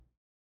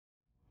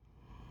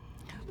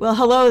Well,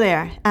 hello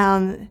there.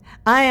 I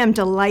am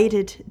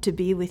delighted to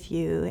be with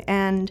you.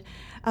 And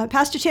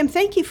Pastor Tim,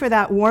 thank you for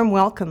that warm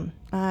welcome.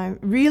 I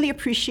really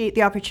appreciate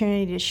the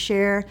opportunity to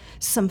share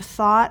some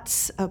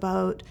thoughts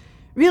about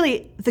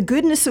really the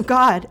goodness of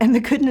God and the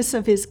goodness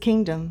of His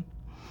kingdom.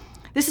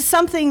 This is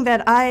something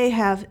that I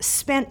have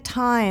spent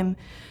time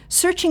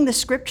searching the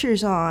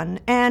scriptures on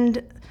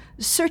and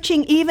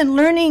searching, even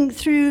learning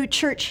through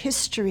church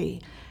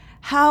history.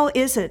 How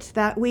is it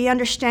that we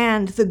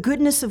understand the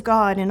goodness of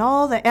God in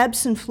all the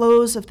ebbs and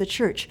flows of the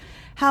church?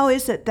 How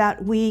is it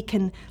that we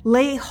can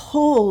lay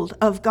hold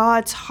of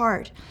God's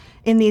heart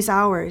in these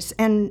hours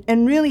and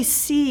really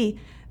see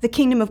the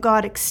kingdom of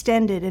God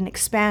extended and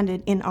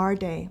expanded in our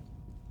day?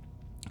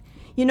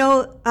 You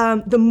know,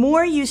 the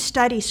more you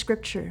study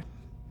scripture,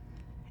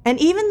 and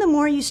even the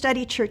more you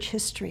study church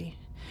history,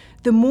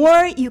 the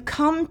more you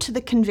come to the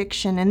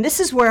conviction, and this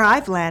is where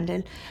I've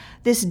landed,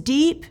 this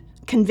deep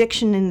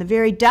conviction in the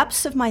very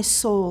depths of my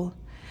soul,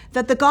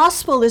 that the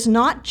gospel is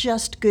not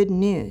just good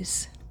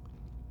news.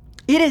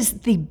 It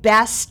is the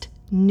best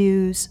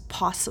news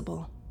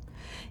possible.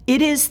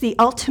 It is the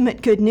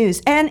ultimate good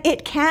news, and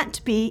it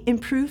can't be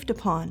improved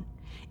upon.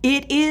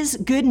 It is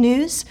good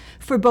news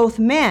for both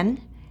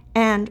men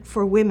and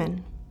for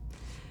women.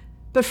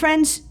 But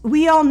friends,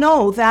 we all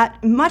know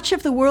that much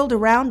of the world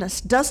around us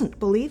doesn't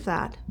believe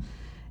that.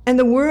 And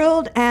the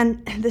world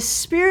and the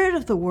spirit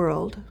of the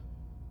world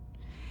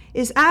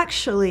is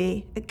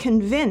actually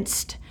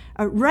convinced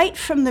right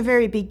from the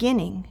very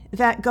beginning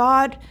that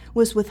God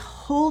was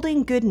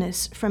withholding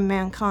goodness from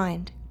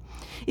mankind.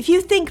 If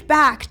you think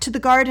back to the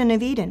Garden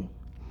of Eden,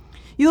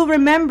 you'll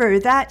remember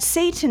that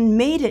Satan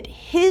made it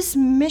his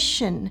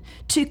mission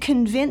to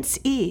convince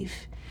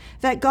Eve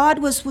that God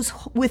was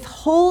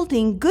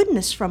withholding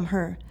goodness from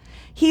her.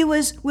 He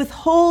was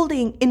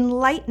withholding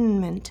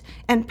enlightenment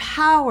and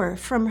power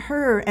from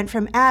her and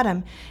from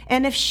Adam.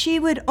 And if she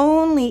would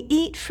only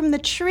eat from the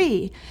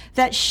tree,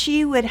 that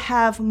she would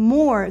have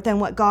more than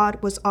what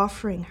God was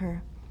offering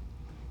her.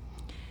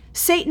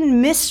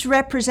 Satan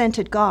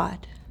misrepresented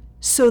God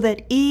so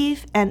that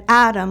Eve and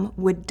Adam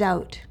would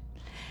doubt.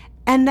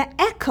 And the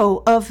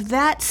echo of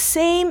that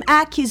same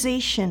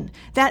accusation,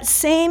 that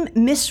same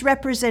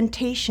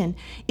misrepresentation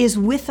is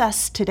with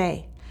us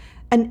today.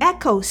 An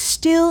echo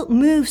still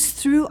moves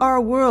through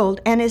our world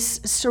and is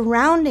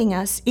surrounding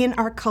us in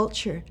our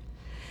culture.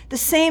 The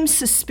same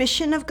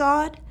suspicion of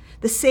God,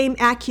 the same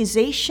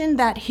accusation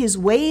that His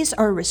ways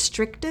are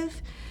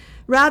restrictive,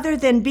 rather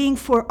than being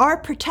for our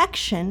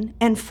protection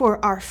and for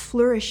our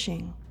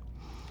flourishing.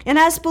 And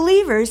as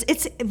believers,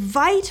 it's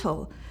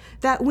vital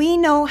that we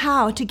know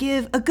how to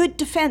give a good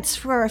defense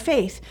for our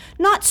faith,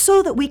 not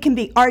so that we can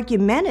be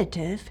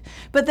argumentative,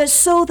 but that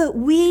so that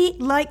we,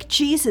 like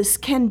Jesus,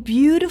 can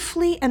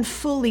beautifully and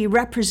fully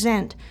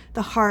represent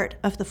the heart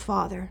of the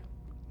Father.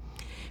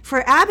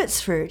 For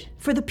Abbotsford,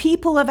 for the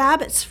people of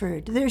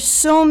Abbotsford, there's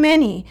so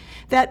many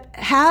that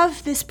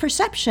have this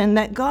perception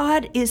that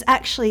God is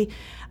actually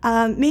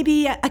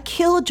maybe a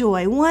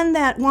killjoy, one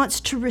that wants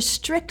to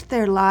restrict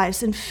their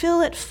lives and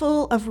fill it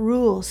full of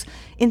rules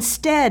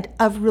instead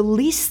of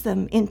release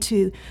them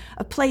into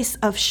a place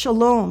of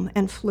shalom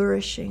and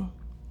flourishing.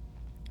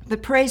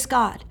 But praise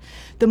God,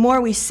 the more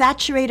we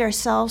saturate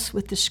ourselves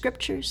with the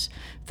scriptures,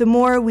 the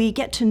more we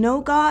get to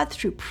know God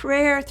through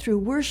prayer, through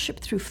worship,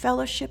 through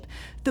fellowship,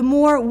 the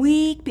more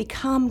we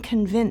become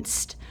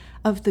convinced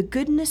of the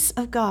goodness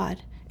of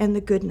God and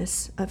the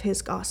goodness of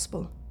His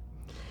gospel.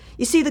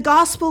 You see, the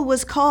gospel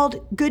was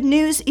called good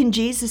news in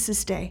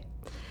Jesus' day,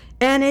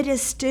 and it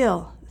is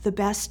still the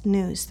best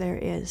news there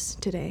is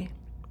today.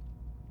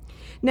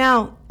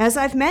 Now, as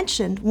I've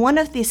mentioned, one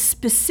of the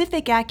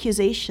specific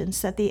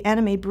accusations that the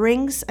enemy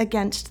brings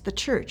against the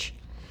church,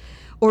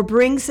 or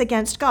brings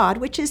against God,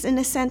 which is in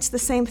a sense the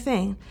same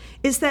thing,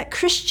 is that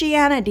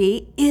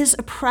Christianity is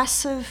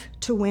oppressive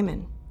to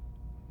women.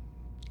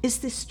 Is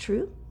this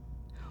true?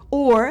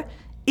 Or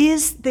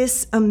is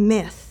this a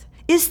myth?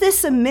 Is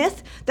this a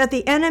myth that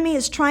the enemy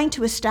is trying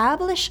to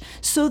establish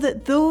so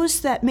that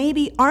those that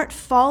maybe aren't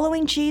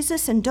following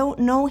Jesus and don't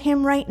know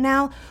Him right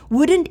now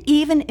wouldn't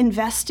even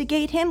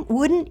investigate Him,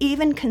 wouldn't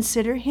even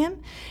consider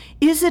Him?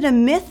 Is it a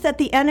myth that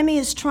the enemy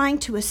is trying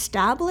to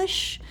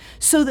establish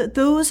so that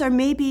those are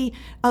maybe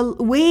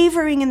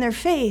wavering in their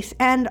faith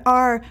and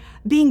are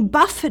being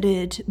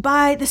buffeted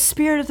by the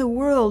spirit of the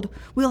world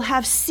will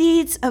have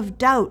seeds of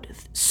doubt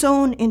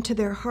sown into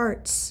their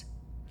hearts?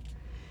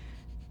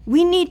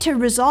 We need to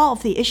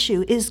resolve the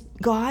issue. Is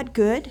God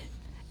good,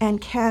 and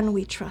can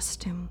we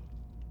trust Him?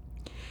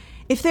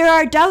 If there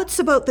are doubts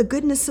about the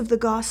goodness of the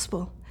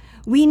gospel,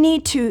 we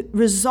need to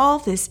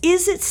resolve this.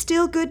 Is it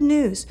still good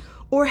news,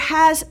 or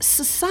has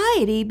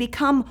society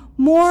become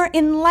more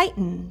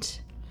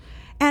enlightened?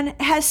 And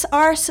has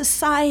our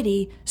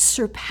society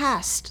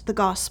surpassed the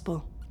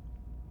gospel?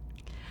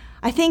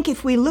 I think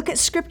if we look at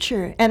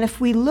Scripture and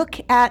if we look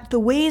at the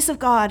ways of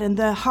God and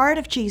the heart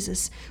of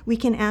Jesus, we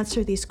can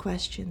answer these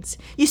questions.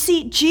 You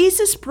see,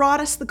 Jesus brought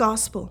us the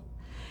gospel,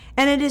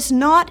 and it is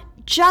not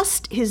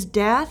just His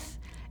death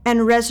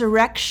and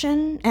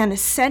resurrection and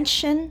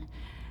ascension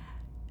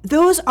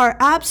those are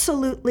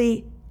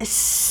absolutely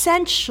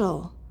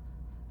essential,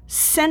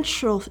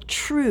 central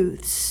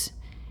truths,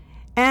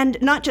 and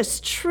not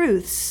just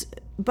truths,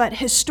 but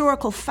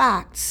historical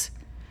facts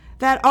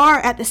that are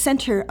at the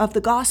center of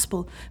the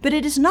gospel. But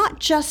it is not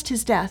just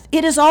his death,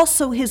 it is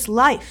also his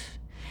life.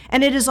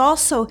 And it is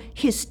also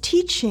his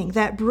teaching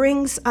that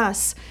brings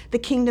us the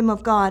kingdom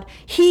of God.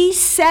 He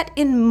set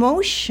in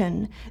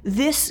motion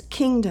this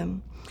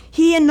kingdom.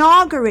 He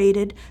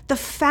inaugurated the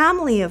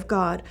family of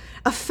God,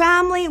 a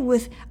family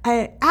with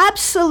an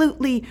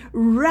absolutely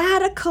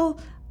radical,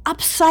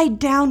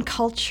 upside-down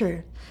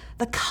culture,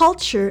 the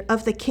culture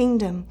of the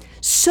kingdom,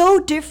 so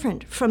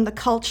different from the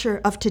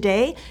culture of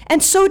today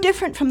and so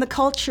different from the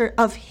culture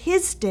of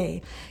his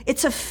day.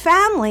 It's a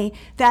family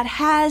that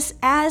has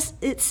as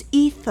its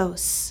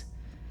ethos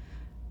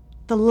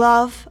the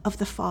love of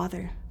the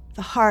Father,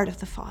 the heart of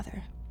the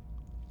Father.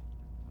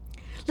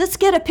 Let's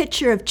get a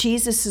picture of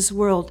Jesus'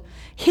 world,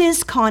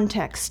 his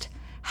context.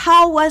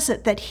 How was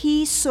it that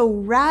he so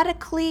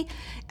radically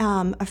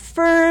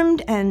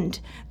affirmed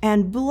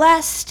and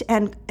blessed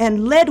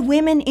and led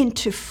women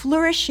into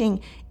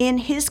flourishing in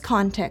his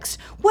context?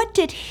 What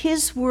did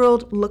his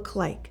world look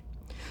like?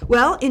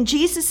 Well, in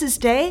Jesus'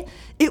 day,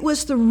 it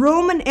was the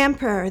Roman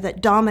Empire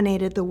that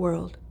dominated the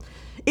world.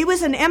 It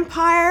was an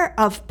empire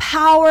of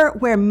power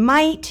where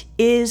might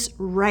is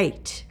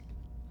right,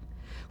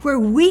 where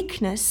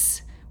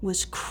weakness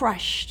was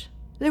crushed.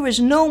 There was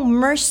no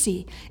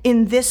mercy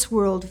in this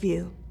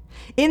worldview.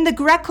 In the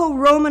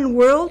Greco-Roman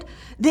world,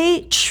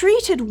 they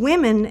treated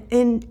women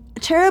in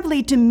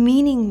terribly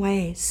demeaning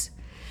ways.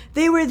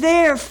 They were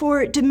there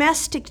for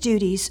domestic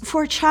duties,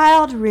 for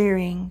child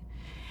rearing,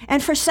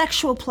 and for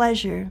sexual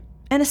pleasure,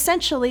 and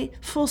essentially,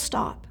 full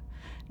stop,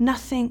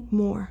 nothing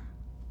more.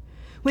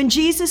 When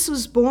Jesus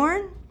was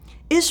born,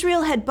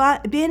 Israel had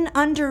been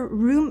under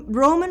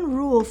Roman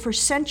rule for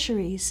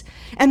centuries,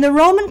 and the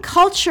Roman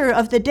culture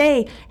of the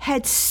day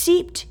had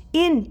seeped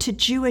into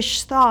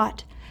Jewish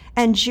thought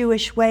and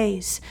Jewish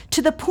ways,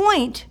 to the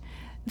point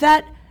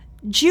that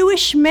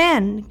Jewish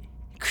men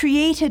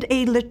created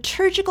a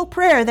liturgical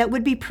prayer that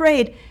would be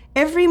prayed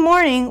every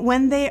morning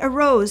when they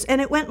arose,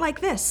 and it went like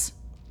this: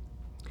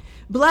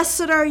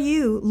 "Blessed are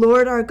you,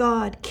 Lord our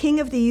God, King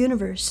of the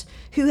universe,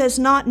 who has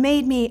not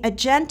made me a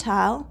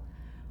Gentile,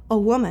 a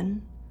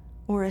woman,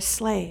 or a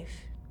slave."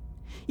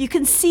 You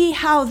can see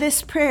how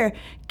this prayer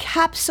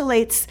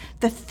encapsulates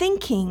the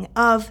thinking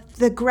of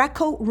the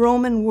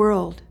Greco-Roman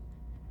world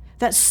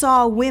that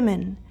saw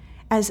women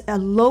as a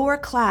lower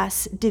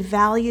class,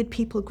 devalued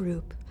people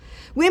group.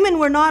 Women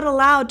were not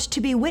allowed to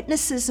be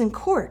witnesses in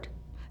court.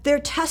 Their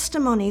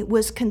testimony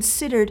was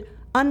considered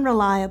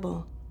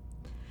unreliable.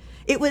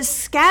 It was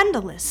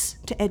scandalous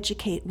to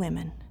educate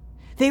women.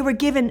 They were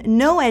given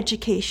no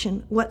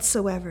education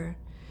whatsoever.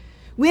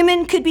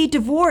 Women could be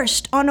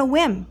divorced on a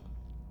whim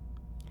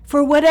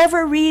for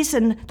whatever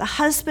reason the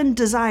husband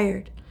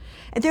desired.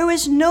 There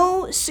was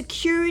no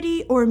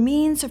security or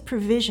means of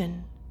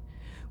provision.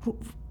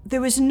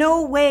 There was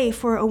no way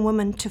for a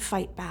woman to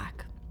fight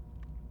back.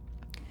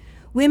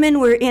 Women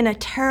were in a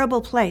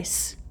terrible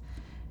place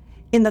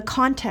in the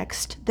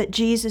context that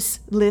Jesus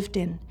lived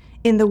in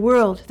the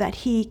world that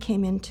he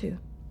came into.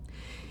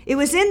 It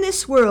was in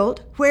this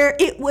world where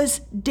it was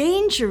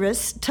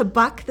dangerous to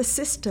buck the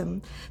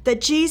system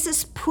that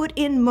Jesus put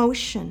in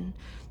motion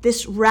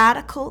this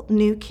radical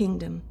new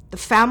kingdom, the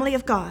family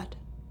of God,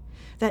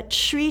 that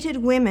treated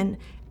women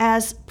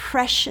as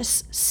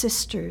precious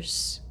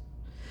sisters,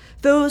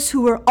 those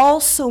who were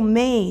also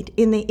made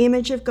in the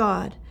image of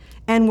God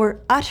and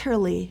were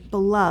utterly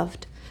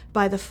beloved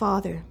by the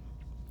Father.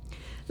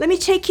 Let me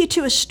take you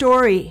to a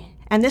story,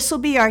 and this will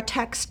be our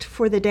text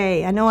for the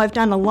day. I know I've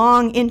done a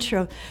long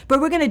intro,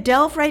 but we're going to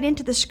delve right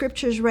into the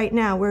scriptures right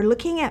now. We're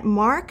looking at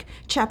Mark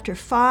chapter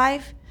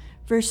 5,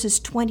 verses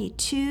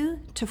 22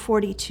 to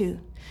 42.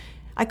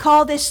 I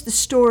call this the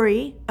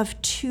story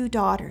of two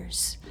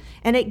daughters,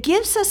 and it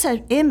gives us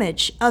an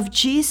image of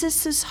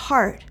Jesus'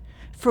 heart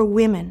for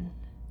women.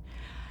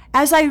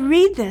 As I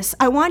read this,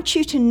 I want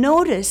you to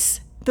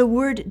notice the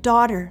word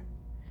daughter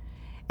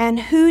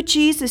and who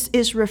Jesus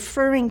is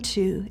referring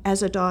to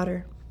as a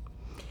daughter.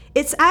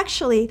 It's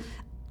actually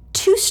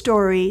two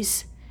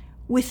stories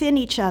within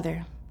each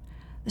other.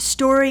 The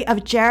story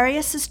of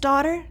Jairus'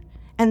 daughter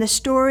and the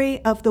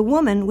story of the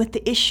woman with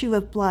the issue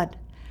of blood.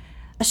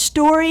 A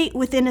story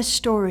within a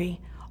story,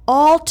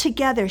 all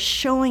together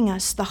showing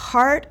us the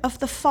heart of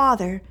the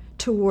Father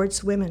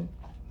towards women.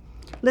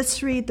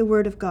 Let's read the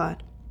Word of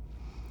God.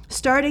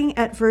 Starting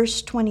at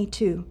verse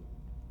 22.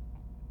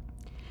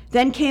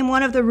 Then came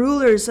one of the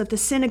rulers of the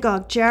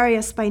synagogue,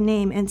 Jairus by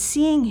name, and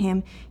seeing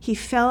him, he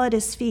fell at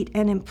his feet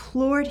and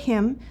implored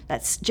him,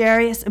 that's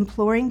Jairus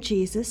imploring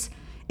Jesus,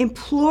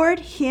 implored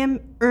him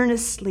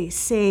earnestly,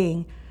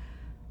 saying,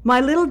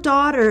 "My little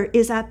daughter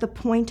is at the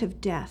point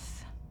of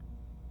death.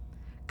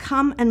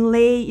 Come and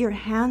lay your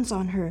hands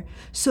on her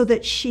so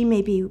that she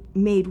may be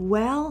made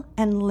well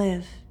and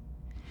live."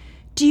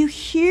 Do you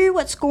hear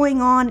what's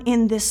going on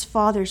in this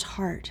father's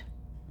heart?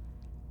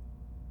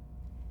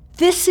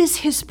 This is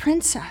his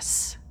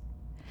princess.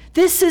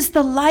 This is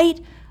the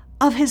light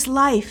of his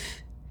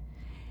life.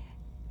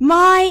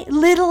 My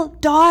little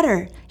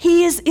daughter.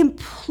 He is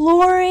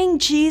imploring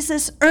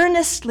Jesus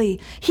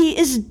earnestly. He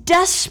is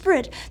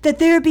desperate that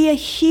there be a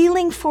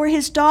healing for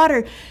his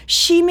daughter.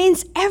 She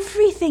means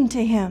everything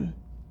to him.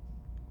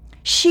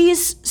 She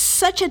is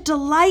such a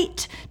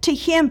delight to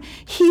him.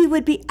 He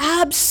would be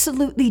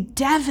absolutely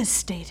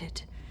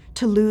devastated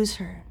to lose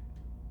her.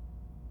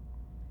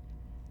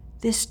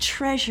 This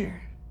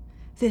treasure,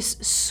 this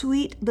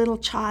sweet little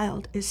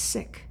child is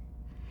sick.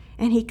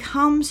 And he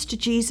comes to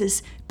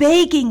Jesus,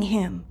 begging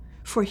him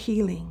for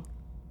healing.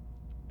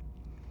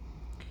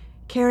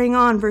 Carrying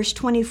on, verse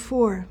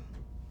 24.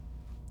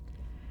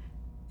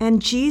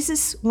 And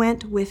Jesus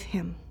went with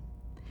him,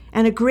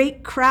 and a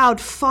great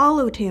crowd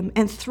followed him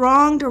and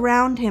thronged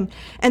around him.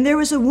 And there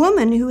was a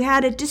woman who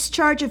had a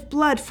discharge of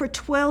blood for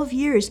 12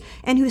 years,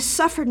 and who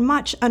suffered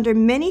much under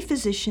many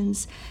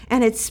physicians,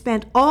 and had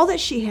spent all that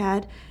she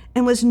had,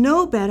 and was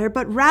no better,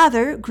 but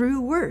rather grew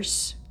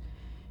worse.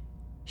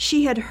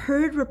 She had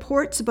heard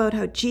reports about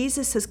how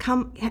Jesus has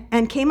come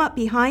and came up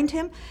behind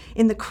him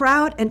in the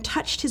crowd and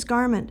touched his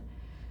garment.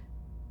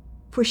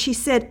 For she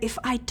said, if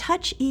I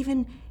touch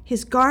even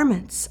his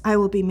garments, I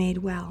will be made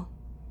well.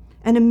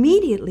 And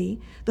immediately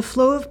the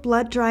flow of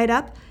blood dried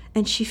up,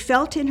 and she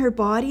felt in her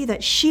body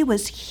that she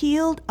was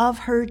healed of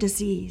her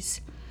disease.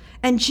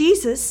 And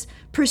Jesus,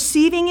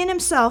 perceiving in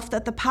himself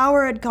that the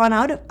power had gone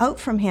out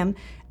from him,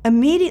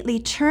 immediately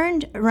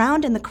turned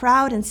around in the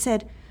crowd and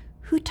said,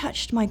 who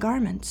touched my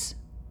garments?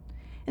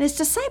 And his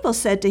disciples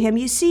said to him,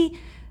 you see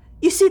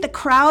the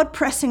crowd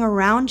pressing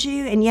around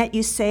you, and yet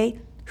you say,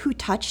 who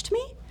touched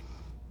me?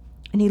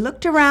 And he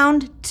looked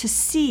around to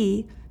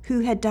see who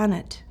had done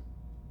it.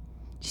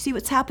 Do you see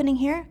what's happening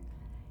here?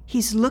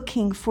 He's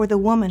looking for the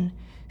woman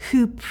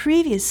who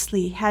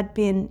previously had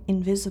been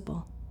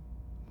invisible.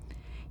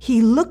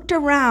 He looked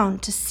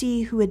around to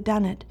see who had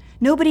done it.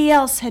 Nobody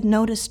else had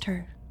noticed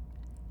her.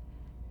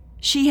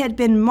 She had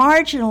been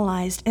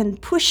marginalized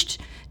and pushed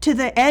to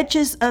the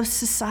edges of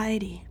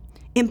society,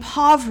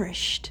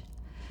 impoverished,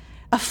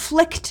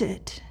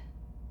 afflicted,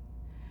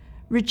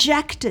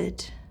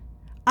 rejected,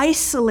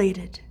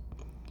 isolated.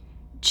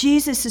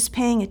 Jesus is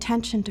paying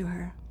attention to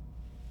her.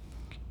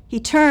 He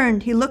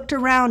turned, he looked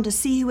around to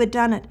see who had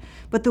done it.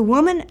 But the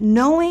woman,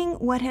 knowing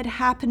what had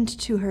happened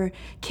to her,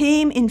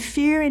 came in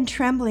fear and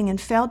trembling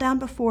and fell down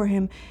before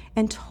him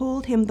and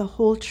told him the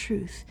whole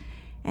truth.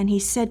 And he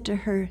said to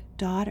her,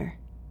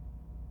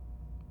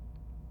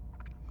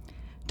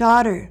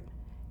 Daughter,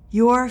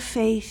 your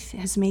faith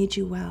has made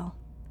you well.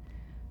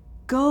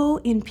 Go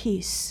in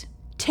peace.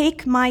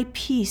 Take my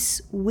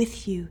peace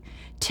with you.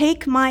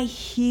 Take my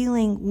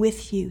healing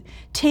with you.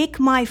 Take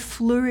my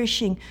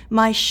flourishing,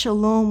 my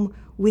shalom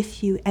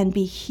with you, and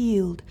be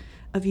healed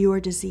of your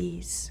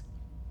disease.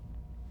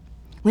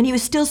 When he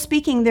was still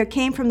speaking, there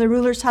came from the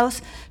ruler's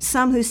house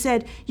some who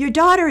said, Your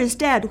daughter is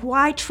dead.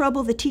 Why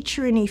trouble the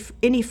teacher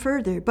any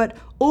further? But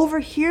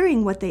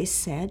overhearing what they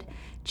said,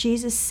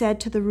 Jesus said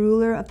to the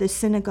ruler of the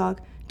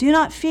synagogue, Do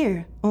not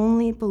fear,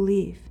 only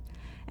believe.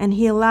 And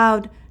he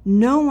allowed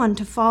no one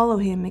to follow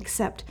him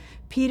except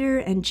Peter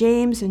and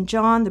James and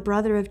John, the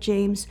brother of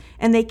James.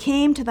 And they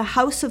came to the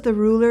house of the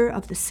ruler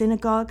of the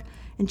synagogue.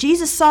 And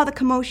Jesus saw the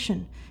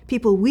commotion,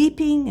 people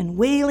weeping and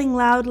wailing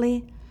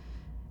loudly.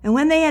 And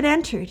when they had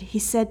entered, he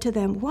said to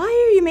them, Why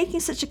are you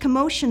making such a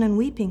commotion and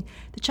weeping?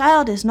 The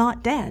child is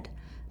not dead,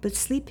 but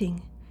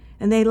sleeping.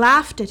 And they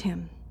laughed at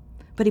him.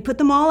 But he put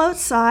them all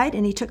outside,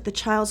 and he took the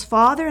child's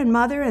father and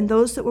mother and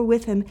those that were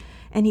with him,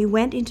 and he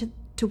went into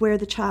where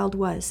the child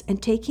was.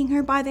 And taking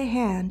her by the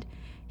hand,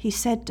 he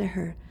said to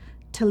her,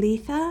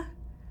 Talitha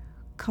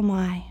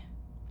cumi.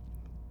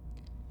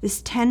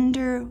 These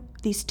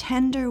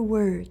tender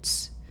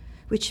words,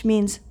 which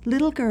means,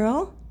 little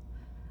girl,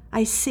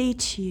 I say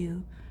to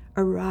you,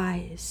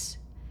 arise.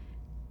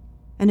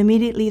 And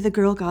immediately the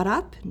girl got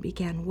up and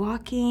began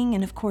walking,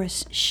 and of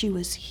course she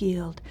was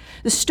healed.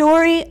 The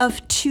story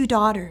of two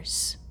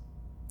daughters.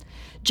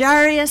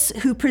 Jairus,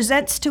 who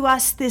presents to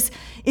us this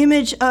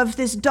image of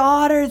this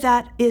daughter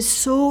that is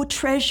so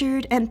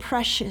treasured and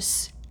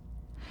precious.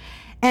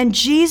 And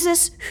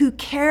Jesus, who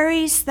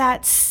carries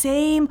that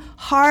same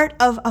heart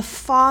of a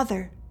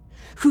father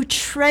who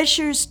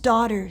treasures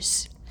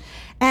daughters.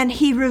 And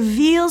he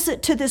reveals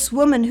it to this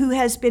woman who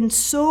has been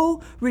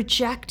so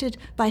rejected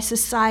by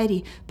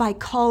society by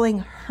calling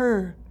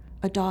her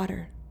a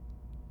daughter.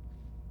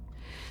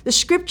 The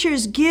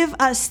scriptures give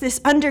us this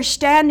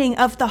understanding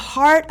of the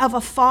heart of a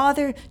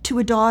father to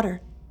a daughter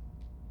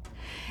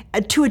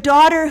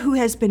who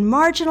has been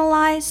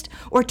marginalized,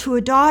 or to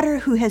a daughter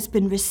who has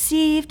been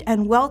received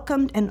and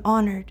welcomed and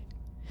honored.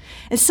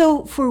 And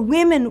so for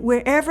women,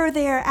 wherever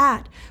they are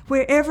at,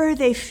 wherever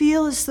they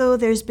feel as though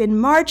there's been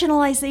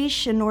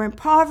marginalization or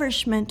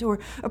impoverishment or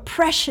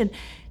oppression,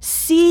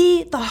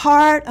 see the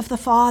heart of the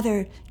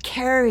Father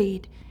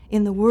carried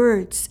in the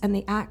words and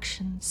the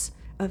actions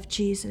of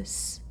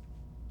Jesus.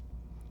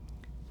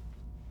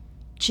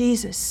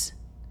 Jesus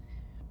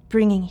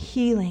bringing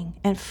healing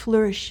and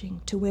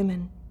flourishing to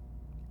women.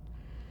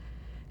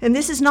 And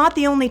this is not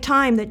the only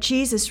time that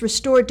Jesus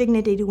restored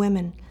dignity to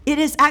women. It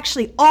is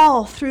actually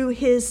all through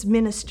his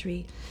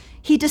ministry.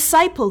 He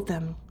discipled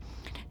them.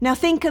 Now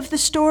think of the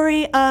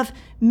story of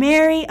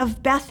Mary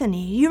of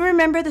Bethany. You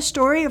remember the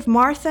story of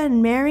Martha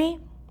and Mary?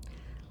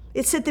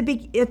 It's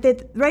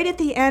right at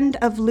the end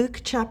of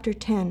Luke chapter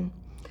 10.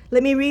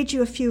 Let me read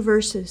you a few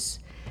verses.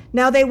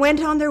 Now they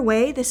went on their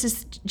way, this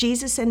is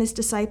Jesus and his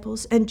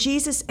disciples, and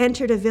Jesus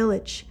entered a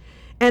village.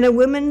 And a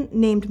woman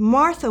named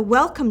Martha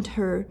welcomed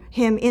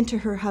him into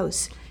her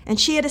house. And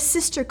she had a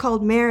sister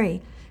called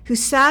Mary, who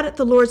sat at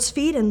the Lord's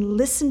feet and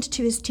listened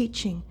to his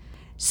teaching.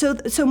 So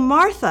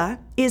Martha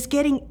is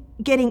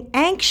getting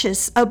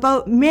anxious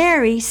about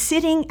Mary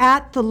sitting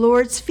at the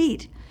Lord's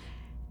feet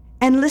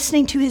and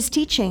listening to his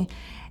teaching.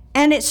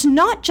 And it's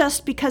not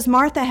just because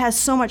Martha has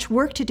so much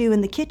work to do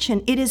in the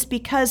kitchen. It is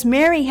because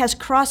Mary has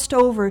crossed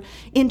over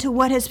into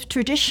what has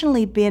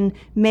traditionally been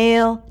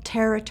male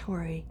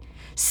territory,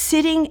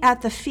 sitting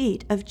at the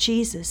feet of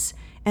Jesus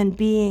and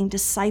being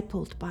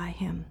discipled by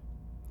him.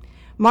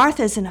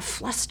 Martha's in a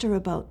fluster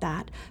about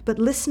that, but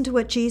listen to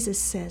what Jesus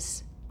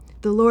says.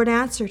 The Lord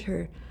answered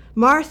her,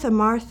 "Martha,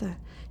 Martha,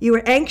 you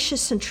are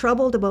anxious and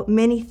troubled about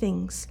many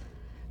things,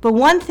 but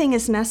one thing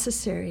is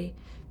necessary.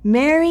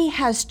 Mary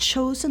has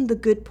chosen the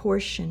good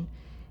portion,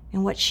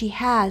 and what she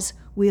has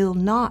will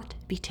not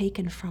be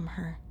taken from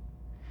her."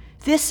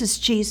 This is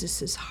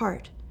Jesus'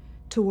 heart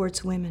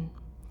towards women.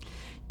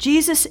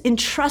 Jesus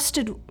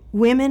entrusted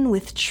women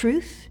with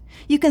truth.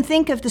 You can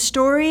think of the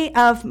story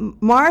of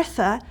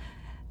Martha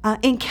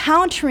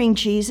encountering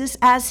Jesus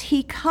as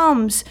he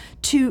comes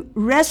to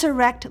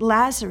resurrect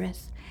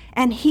Lazarus,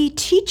 and he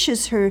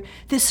teaches her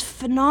this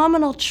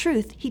phenomenal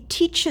truth. He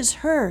teaches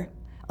her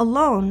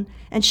alone,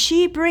 and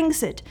she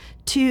brings it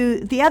to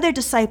the other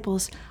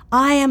disciples.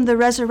 "I am the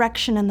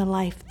resurrection and the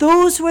life."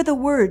 Those were the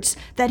words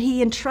that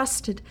he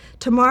entrusted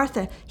to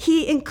Martha.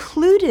 He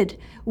included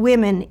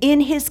women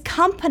in his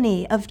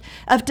company of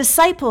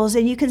disciples,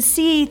 and you can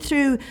see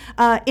through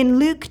in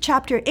Luke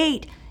chapter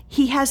 8,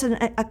 he has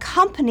a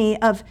company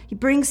he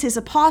brings his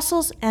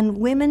apostles, and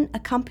women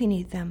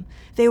accompanied them.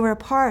 They were a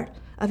part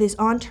of his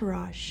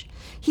entourage.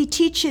 He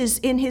teaches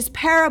in his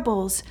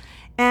parables,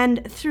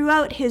 and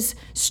throughout his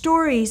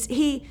stories,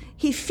 he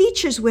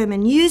features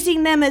women,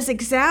 using them as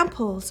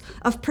examples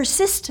of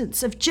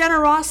persistence, of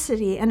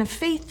generosity, and of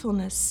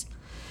faithfulness.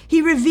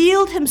 He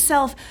revealed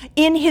himself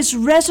in his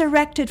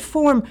resurrected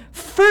form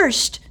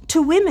first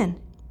to women.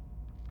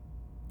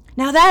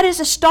 Now that is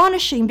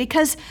astonishing,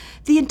 because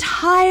the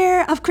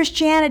entire of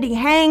Christianity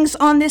hangs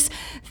on this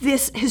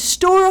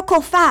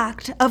historical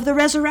fact of the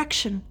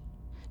resurrection.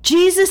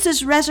 Jesus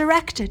is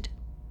resurrected,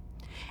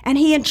 and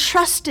he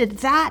entrusted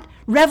that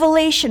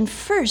revelation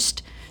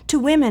first to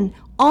women,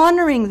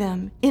 honoring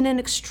them in an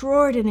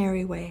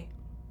extraordinary way.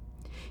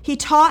 He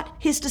taught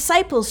his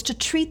disciples to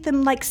treat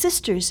them like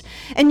sisters,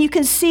 and you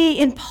can see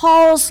in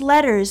Paul's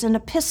letters and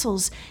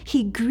epistles,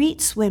 he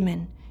greets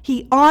women.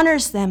 He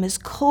honors them as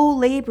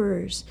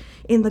co-laborers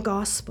in the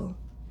gospel.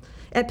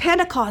 At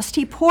Pentecost,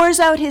 he pours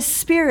out his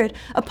Spirit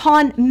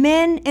upon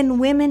men and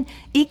women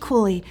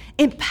equally,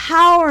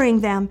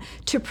 empowering them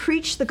to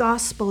preach the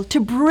gospel,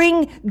 to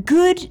bring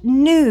good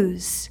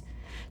news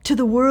to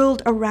the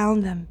world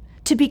around them,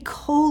 to be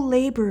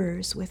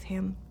co-laborers with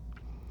him.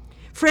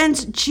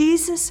 Friends,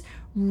 Jesus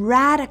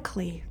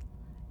radically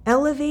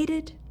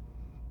elevated,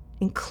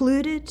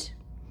 included,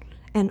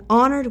 and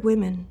honored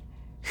women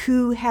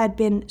who had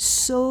been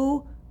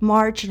so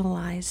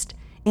marginalized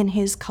in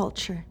his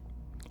culture.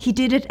 He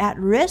did it at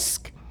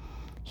risk,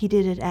 he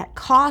did it at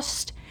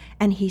cost,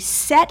 and he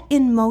set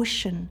in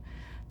motion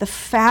the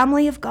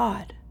family of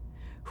God,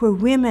 where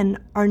women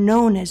are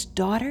known as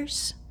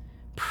daughters,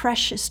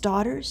 precious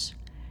daughters,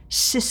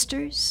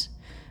 sisters,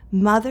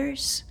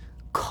 mothers,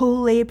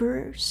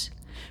 co-laborers,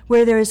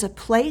 where there is a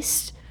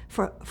place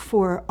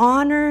for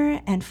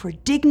honor and for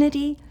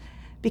dignity,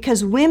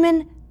 because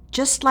women,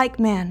 just like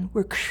men,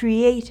 were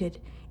created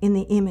in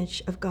the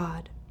image of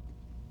God.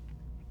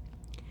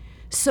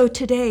 So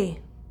today,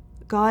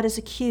 God is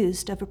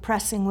accused of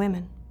oppressing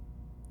women,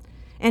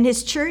 and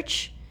his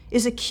church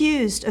is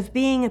accused of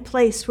being a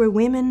place where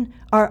women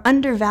are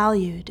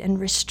undervalued and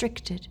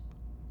restricted.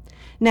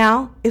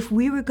 Now, if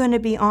we were going to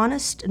be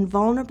honest and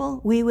vulnerable,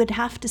 we would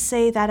have to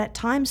say that at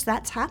times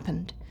that's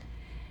happened.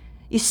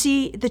 You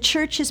see, the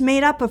church is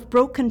made up of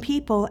broken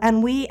people,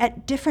 and we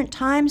at different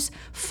times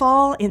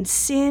fall in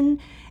sin,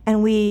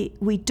 and we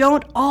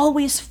don't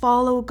always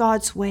follow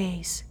God's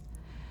ways.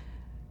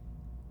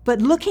 But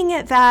looking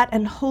at that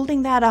and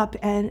holding that up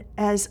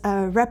as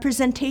a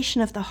representation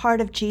of the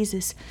heart of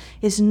Jesus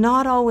is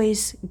not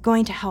always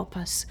going to help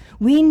us.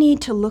 We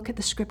need to look at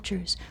the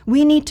scriptures.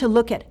 We need to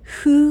look at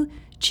who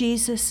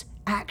Jesus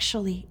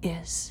actually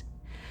is.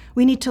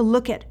 We need to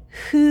look at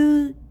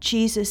who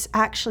Jesus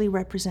actually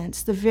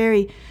represents, the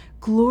very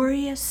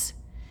glorious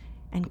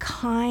and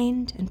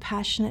kind and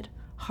passionate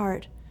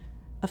heart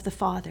of the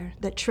Father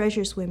that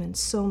treasures women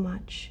so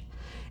much.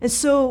 And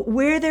so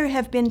where there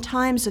have been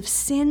times of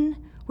sin,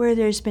 where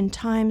there's been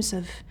times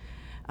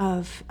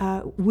of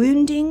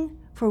wounding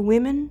for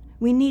women,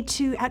 we need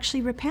to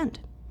actually repent.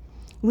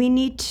 We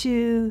need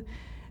to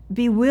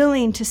be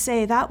willing to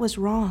say that was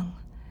wrong.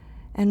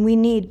 And we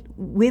need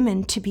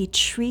women to be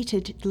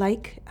treated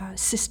like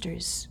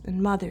sisters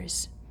and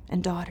mothers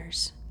and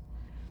daughters.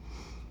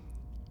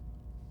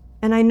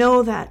 And I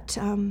know that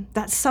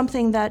that's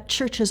something that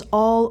churches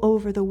all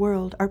over the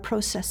world are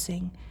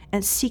processing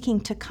and seeking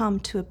to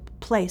come to a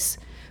place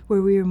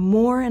where we are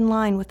more in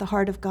line with the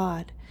heart of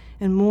God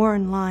and more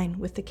in line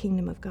with the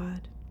kingdom of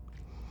God.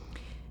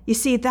 You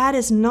see, that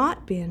has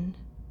not been,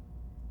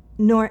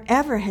 nor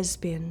ever has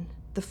been,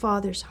 the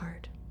Father's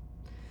heart.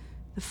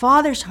 The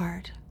Father's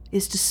heart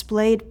is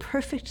displayed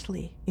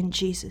perfectly in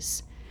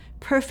Jesus,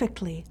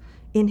 perfectly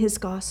in his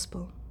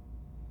gospel.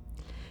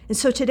 And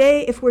so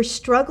today, if we're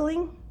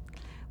struggling,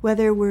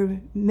 whether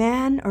we're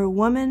man or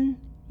woman,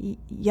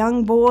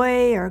 young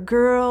boy or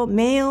girl,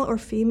 male or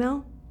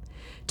female,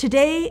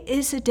 today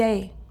is a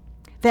day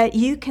that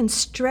you can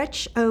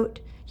stretch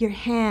out your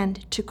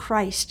hand to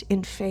Christ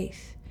in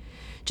faith.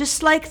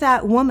 Just like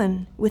that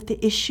woman with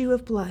the issue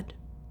of blood,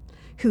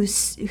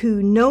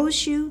 who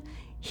knows you,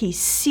 he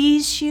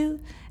sees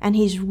you, and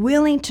he's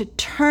willing to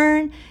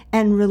turn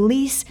and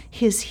release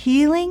his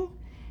healing,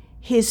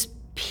 his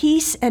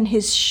peace and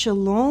his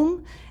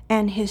shalom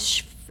and his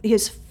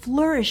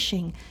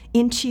flourishing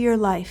into your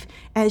life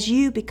as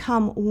you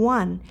become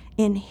one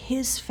in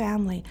his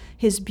family,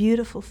 his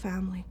beautiful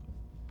family,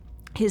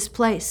 his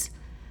place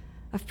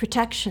of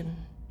protection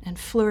and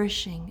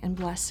flourishing and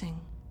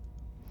blessing.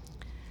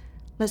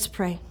 Let's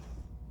pray.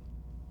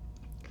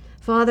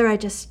 Father, I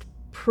just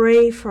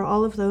pray for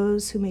all of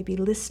those who may be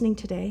listening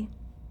today.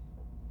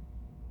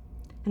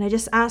 And I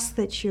just ask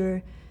that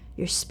your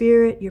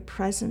spirit, your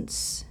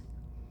presence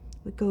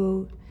would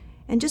go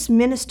and just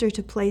minister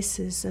to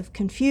places of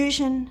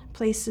confusion,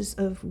 places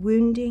of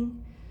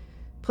wounding,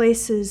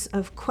 places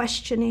of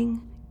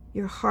questioning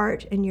your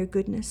heart and your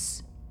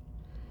goodness.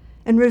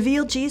 And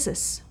reveal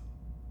Jesus.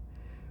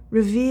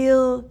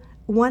 Reveal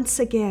once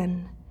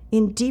again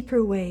in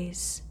deeper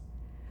ways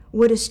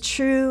what is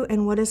true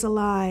and what is a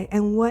lie,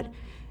 and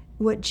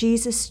what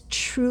Jesus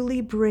truly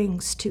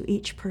brings to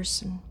each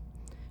person,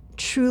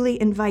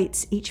 truly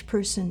invites each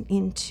person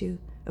into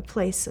a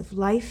place of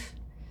life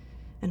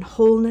and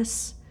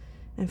wholeness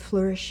and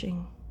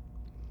flourishing.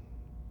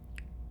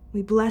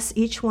 We bless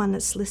each one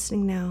that's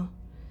listening now,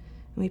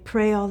 and we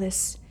pray all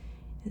this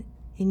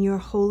in your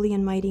holy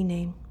and mighty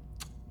name.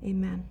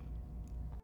 Amen.